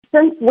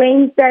since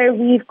Wednesday,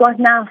 we've got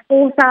now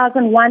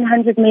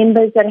 4,100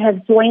 members that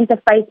have joined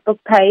the Facebook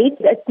page.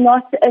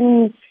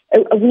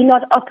 We're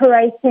not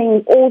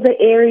operating all the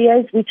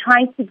areas. We're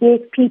trying to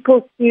get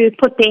people to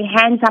put their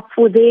hands up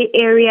for their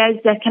areas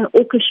that can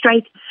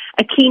orchestrate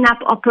a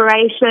cleanup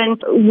operation.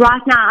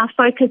 Right now, our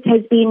focus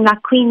has been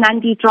like Queen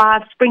Nandi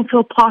Drive,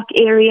 Springfield Park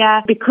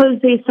area, because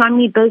there's so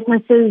many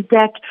businesses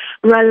that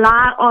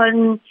rely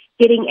on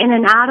getting in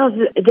and out of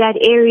that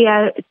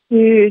area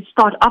to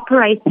start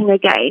operating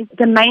again.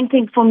 The main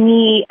thing for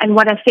me and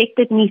what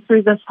affected me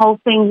through this whole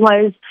thing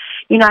was,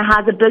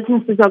 how the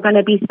businesses are going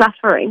to be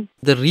suffering.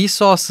 The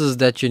resources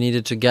that you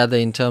needed to gather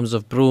in terms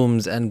of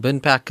brooms and bin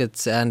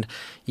packets and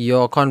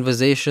your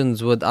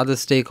conversations with other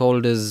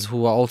stakeholders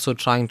who are also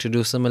trying to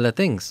do similar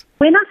things.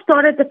 When I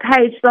started the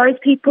page, those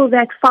people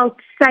that felt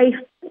safe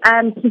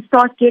to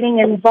start getting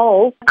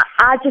involved,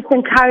 I just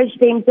encouraged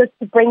them just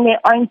to bring their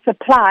own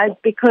supplies,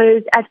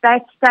 because at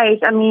that stage,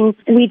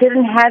 we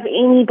didn't have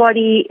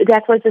anybody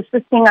that was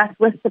assisting us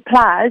with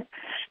supplies.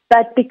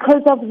 But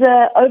because of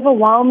the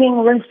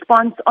overwhelming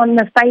response on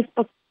the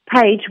Facebook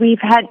page, we've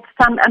had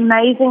some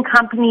amazing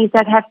companies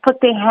that have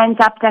put their hands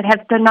up, that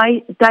have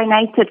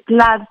donated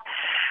gloves,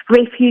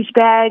 refuge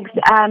bags.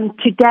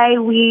 Today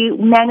we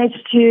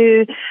managed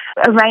to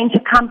arrange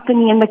a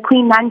company in the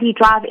Queen Nandi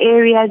Drive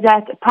area,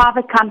 that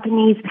private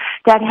companies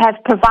that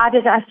have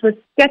provided us with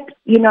skips,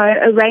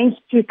 arranged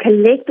to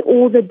collect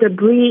all the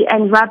debris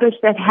and rubbish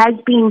that has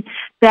been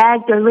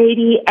bagged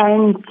already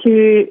and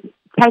to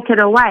take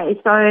it away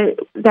so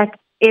that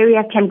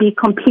area can be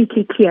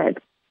completely cleared.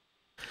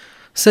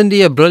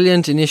 Cindy, a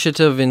brilliant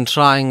initiative in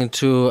trying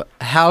to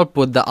help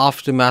with the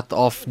aftermath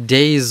of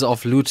days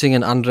of looting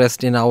and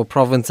unrest in our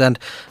province and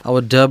our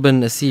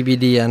Durban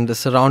CBD and the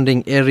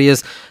surrounding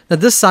areas. Now,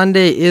 this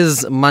Sunday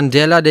is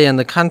Mandela Day and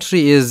the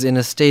country is in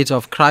a state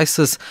of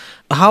crisis.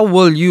 How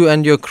will you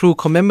and your crew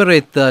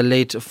commemorate the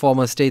late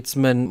former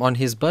statesman on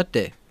his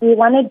birthday? We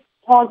wanted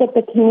target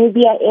the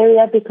Canubia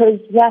area because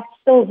that's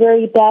still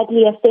very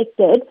badly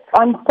affected.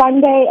 On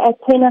Sunday at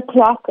 10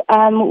 o'clock,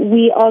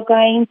 we are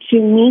going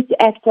to meet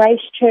at Grace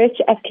Church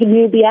at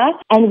Canubia,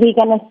 and we're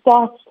going to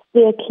start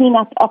the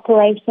cleanup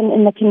operation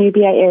in the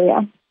Canubia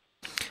area.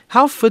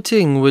 How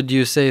fitting would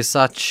you say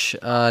such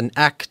an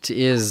act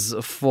is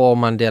for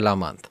Mandela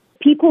Month?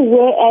 People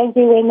were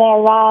angry when they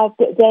arrived.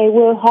 They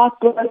were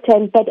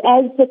heartbroken, but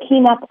as the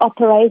cleanup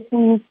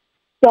operation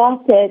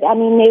started,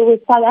 there were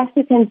South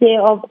Africans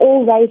there of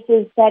all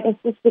races that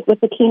assisted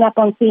with the cleanup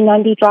on Queen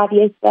Nandi Drive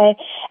yesterday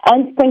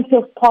and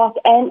Springfield Park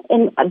and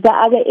in the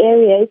other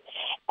areas.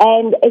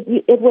 And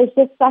it was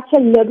just such a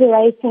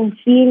liberating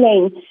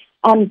feeling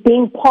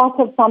being part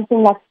of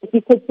something like this.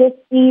 You could just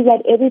see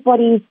that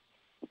everybody's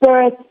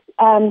spirits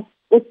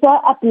was so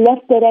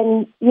uplifted,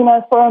 and,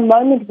 for a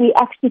moment we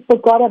actually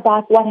forgot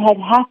about what had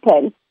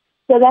happened.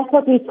 So that's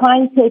what we're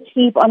trying to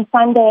achieve on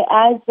Sunday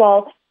as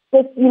well.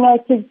 Just,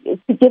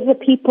 to give the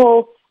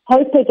people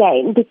hope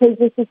again, because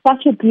this is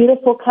such a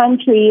beautiful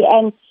country.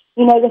 And,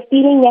 the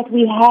feeling that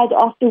we had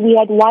after we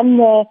had won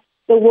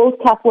the World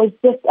Cup was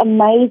just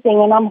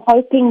amazing. And I'm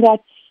hoping that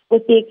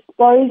with the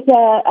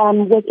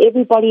exposure, with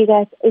everybody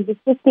that is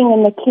assisting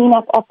in the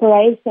cleanup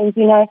operations,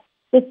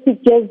 just to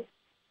give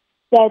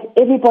that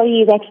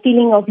everybody that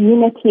feeling of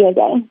unity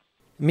again.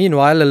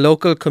 Meanwhile, a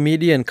local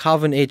comedian,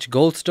 Calvin H.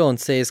 Goldstone,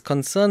 says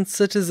concerned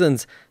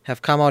citizens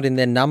have come out in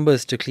their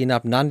numbers to clean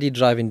up Nandi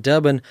Drive in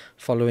Durban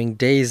following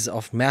days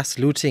of mass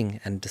looting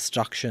and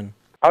destruction.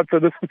 Out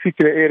of this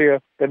particular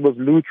area that was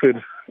looted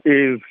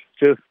is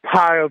just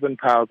piles and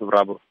piles of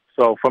rubble.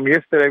 So from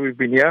yesterday, we've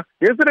been here.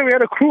 Yesterday, we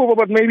had a crew of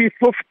about maybe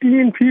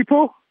 15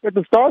 people at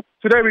the start.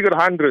 Today, we got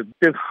hundreds.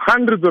 There's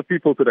hundreds of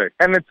people today.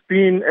 And it's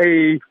been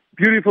a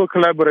beautiful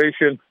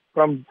collaboration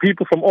from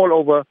people from all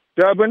over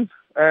Durban.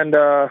 And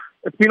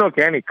it's been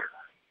organic.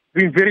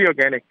 It's been very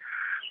organic.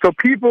 So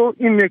people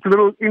in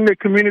their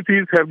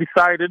communities have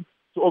decided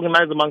to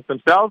organize amongst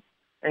themselves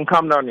and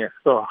come down here.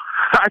 So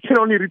I can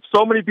only reach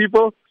so many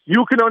people.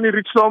 You can only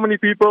reach so many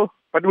people.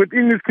 But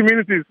within these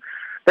communities,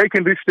 they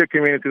can reach their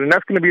communities. And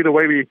that's going to be the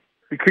way we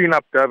clean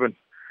up Durban.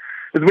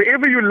 Because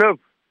wherever you live,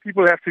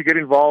 people have to get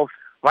involved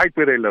right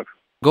where they live.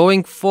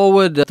 Going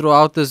forward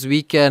throughout this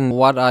weekend,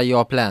 what are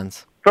your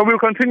plans? So we'll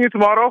continue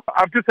tomorrow.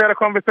 I've just had a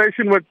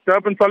conversation with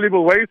Durban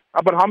Soluble Waste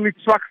about how many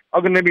trucks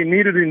are going to be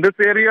needed in this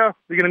area.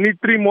 We're going to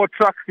need 3 more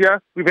trucks here.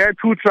 We've had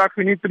 2 trucks.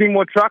 We need 3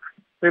 more trucks.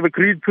 They've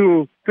agreed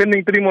to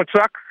sending 3 more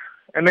trucks.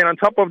 And then on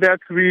top of that,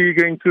 we're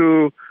going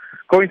to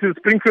go into the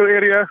Springfield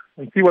area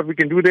and see what we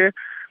can do there.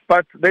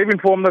 But they've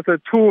informed us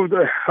that 2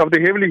 of the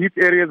heavily hit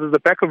areas is the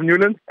back of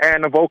Newlands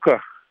and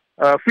Avoca.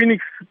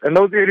 Phoenix and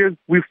those areas,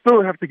 we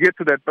still have to get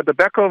to that. But the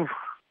back of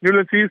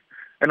Newlands East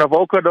and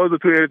Avoca, those are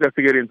 2 areas we have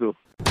to get into.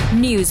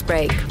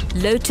 Newsbreak,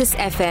 Lotus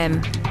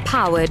FM,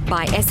 powered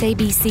by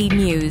SABC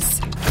News.